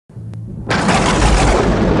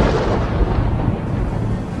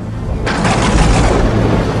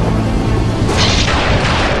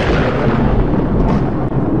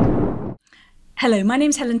Hello, my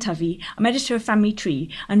name's Helen. I'm editor of Family Tree.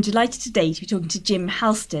 I'm delighted today to be talking to Jim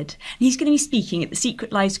Halstead. And he's going to be speaking at the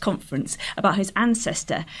Secret Lives conference about his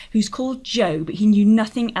ancestor, who's called Joe, but he knew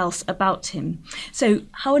nothing else about him. So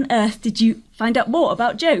how on earth did you find out more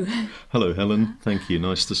about Joe? Hello, Helen. Thank you.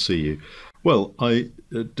 Nice to see you. Well, I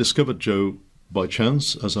discovered Joe by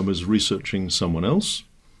chance as I was researching someone else,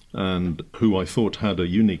 and who I thought had a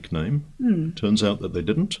unique name. Turns out that they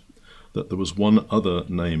didn't, that there was one other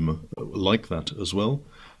name like that as well,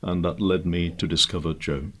 and that led me to discover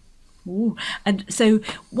Joe. Ooh. And so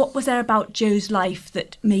what was there about Joe's life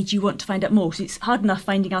that made you want to find out more? Because it's hard enough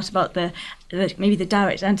finding out about maybe the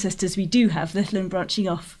direct ancestors we do have, let alone branching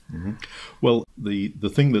off. Mm-hmm. Well, the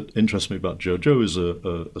thing that interests me about Joe is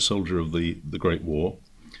a soldier of the Great War,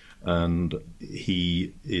 and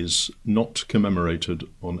he is not commemorated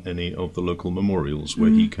on any of the local memorials where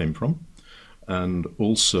he came from. And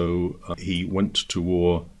also he went to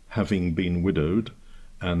war having been widowed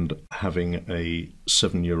and having a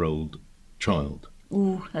 7-year-old child.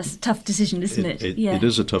 Oh, that's a tough decision, isn't it? Yeah. It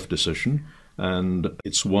is a tough decision, and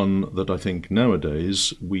it's one that I think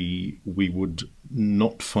nowadays we would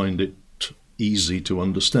not find it easy to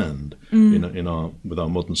understand with our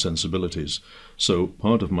modern sensibilities. So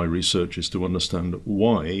part of my research is to understand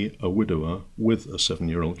why a widower with a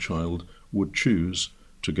 7-year-old child would choose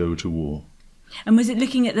to go to war. And was it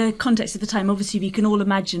looking at the context of the time? Obviously, we can all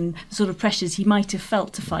imagine the sort of pressures he might have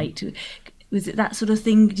felt to fight. Was it that sort of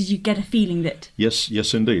thing? Did you get a feeling that? Yes,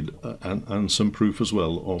 indeed, and some proof as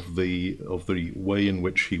well of the way in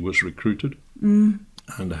which he was recruited,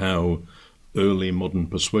 and how early modern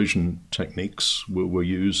persuasion techniques were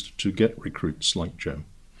used to get recruits like Joe.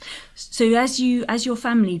 So as your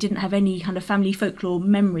family didn't have any kind of family folklore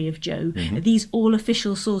memory of Joe, are these all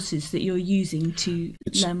official sources that you're using to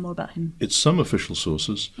learn more about him? It's some official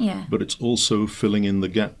sources, but it's also filling in the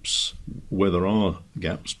gaps, where there are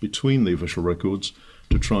gaps between the official records,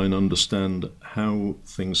 to try and understand how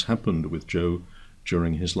things happened with Joe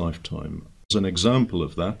during his lifetime. As an example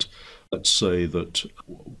of that, let's say that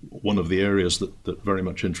one of the areas that very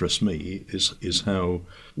much interests me is how,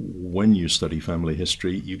 when you study family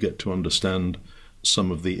history, you get to understand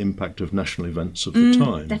some of the impact of national events of the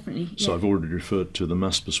time. Definitely. Yeah. So I've already referred to the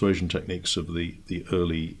mass persuasion techniques of the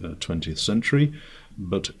early 20th century,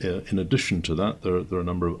 but in addition to that, there are a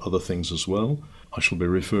number of other things as well. I shall be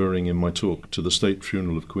referring in my talk to the state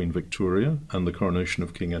funeral of Queen Victoria and the coronation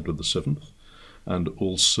of King Edward VII, and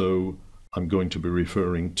also I'm going to be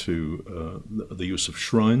referring to the use of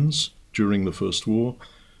shrines during the First War,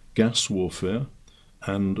 gas warfare,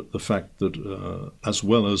 and the fact that, as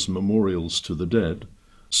well as memorials to the dead,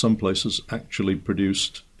 some places actually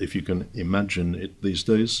produced, if you can imagine it these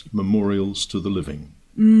days, memorials to the living.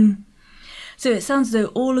 So it sounds as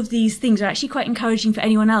though all of these things are actually quite encouraging for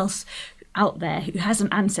anyone else out there who has an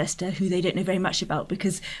ancestor who they don't know very much about,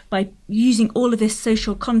 because by using all of this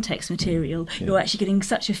social context material, you're actually getting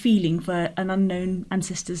such a feeling for an unknown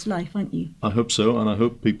ancestor's life, aren't you? I hope so, and I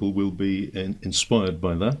hope people will be inspired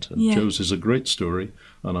by that. And Joe's is a great story,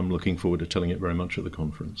 and I'm looking forward to telling it very much at the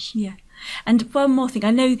conference. Yeah. And one more thing,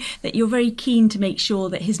 I know that you're very keen to make sure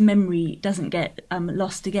that his memory doesn't get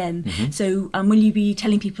lost again. So will you be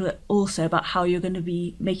telling people also about how you're going to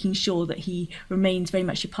be making sure that he remains very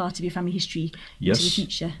much a part of your family history into the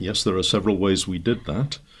future? Yes, there are several ways we did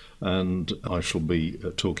that, and I shall be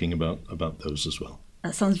talking about those as well.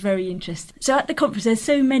 That sounds very interesting. So at the conference, there's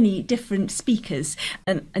so many different speakers,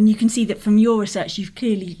 and you can see that from your research, you've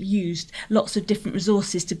clearly used lots of different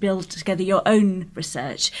resources to build together your own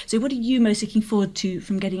research. So what are you most looking forward to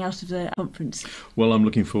from getting out of the conference? Well, I'm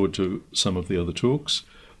looking forward to some of the other talks,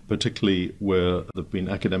 particularly where there have been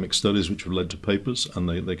academic studies which have led to papers, and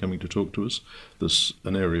they're coming to talk to us. There's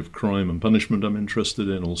an area of crime and punishment I'm interested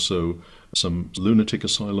in, also some lunatic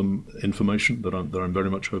asylum information that I'm very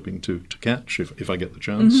much hoping to catch if I get the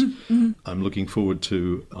chance. I'm looking forward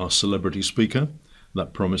to our celebrity speaker.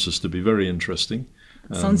 That promises to be very interesting.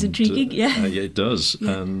 Sounds intriguing, yeah, it does.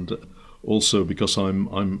 Yeah. And also, because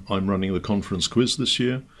I'm running the conference quiz this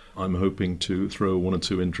year, I'm hoping to throw one or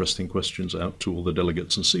two interesting questions out to all the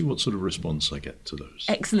delegates and see what sort of response I get to those.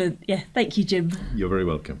 Excellent. Yeah, thank you, Jim. You're very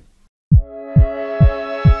welcome.